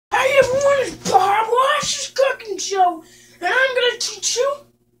everyone, it's Bob Wash's cooking show, and I'm going to teach you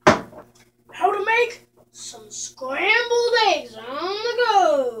how to make some scrambled eggs on the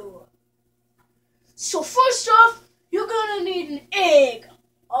go. So first off, you're going to need an egg,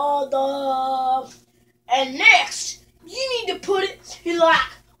 and next, you need to put it in like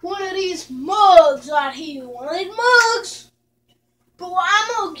one of these mugs right here, one of these mugs. But what I'm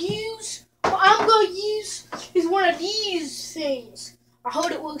going to use is one of these things. I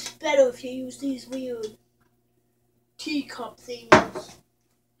heard it works better if you use these weird teacup things.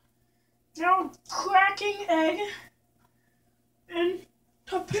 Now, cracking egg and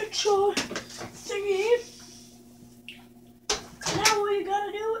the picture thingy. Now what you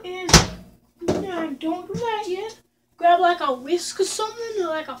gotta do is, don't do that yet. Grab like a whisk or something, or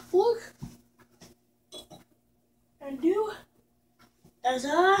like a fork, and do as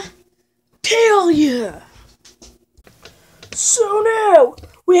I tell you. So now,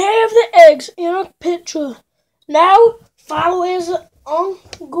 we have the eggs in a picture. Now, follow as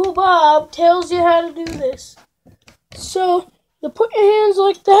Uncle Bob tells you how to do this. So, you put your hands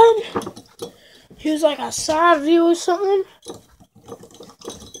like that. Here's like a side view or something.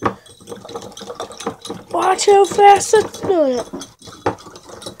 Watch how fast it's doing it.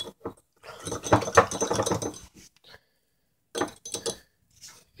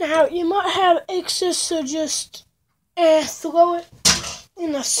 Now, you might have excess, so just throw it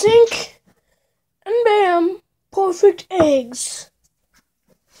in the sink, and bam, perfect eggs.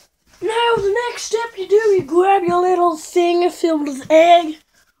 Now, the next step you do, you grab your little thing filled with egg,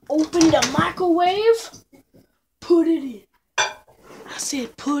 open the microwave, put it in. I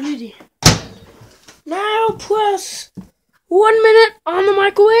said put it in. Now, press 1 minute on the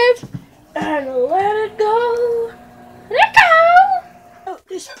microwave, and let it go. Let it go! At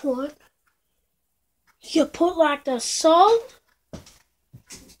this point, you put like the salt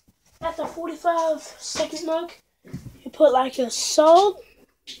at the 45-second mark. You put like your salt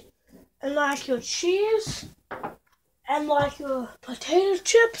and like your cheese and like your potato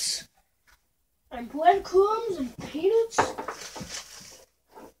chips and breadcrumbs and peanuts.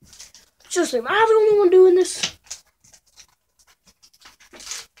 Just am I the only one doing this?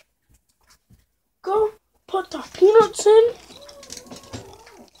 Go put the peanuts in.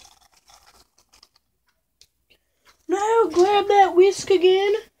 Now grab that whisk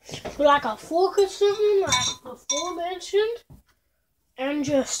again, with like a fork or something, like before mentioned, and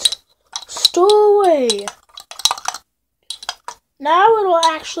just stir away. Now it'll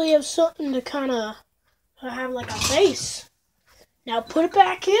actually have something to kind of have like a base. Now put it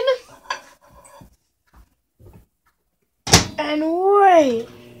back in, and wait.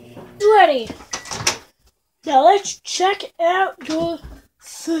 It's ready. Now let's check out your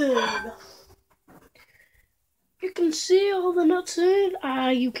food. You can see all the nuts in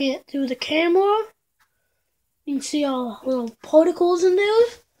it. You can't do the camera. You can see all the little particles in there.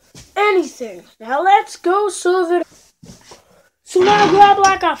 Anything. Now let's go serve it. So now grab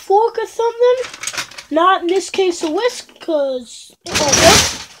like a fork or something. Not in this case a whisk, because it won't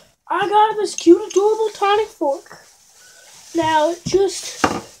work. I got this cute, adorable, tiny fork. Now just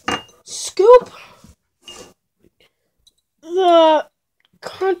scoop the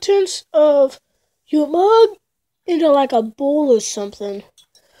contents of your mug into like a bowl or something,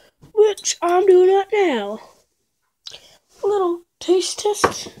 which I'm doing right now. A little taste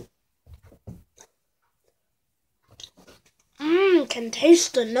test. Can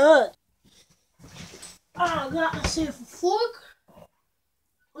taste the nut. I got myself a fork.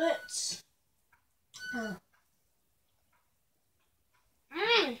 Let's.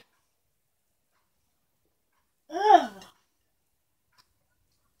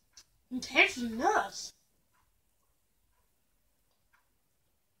 It tastes the nuts.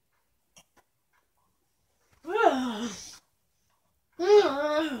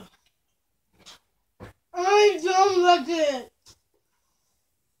 I don't like it.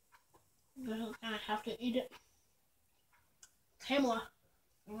 I have to eat it. Camera.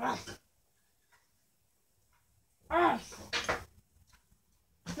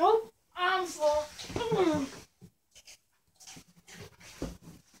 Nope, I'm full.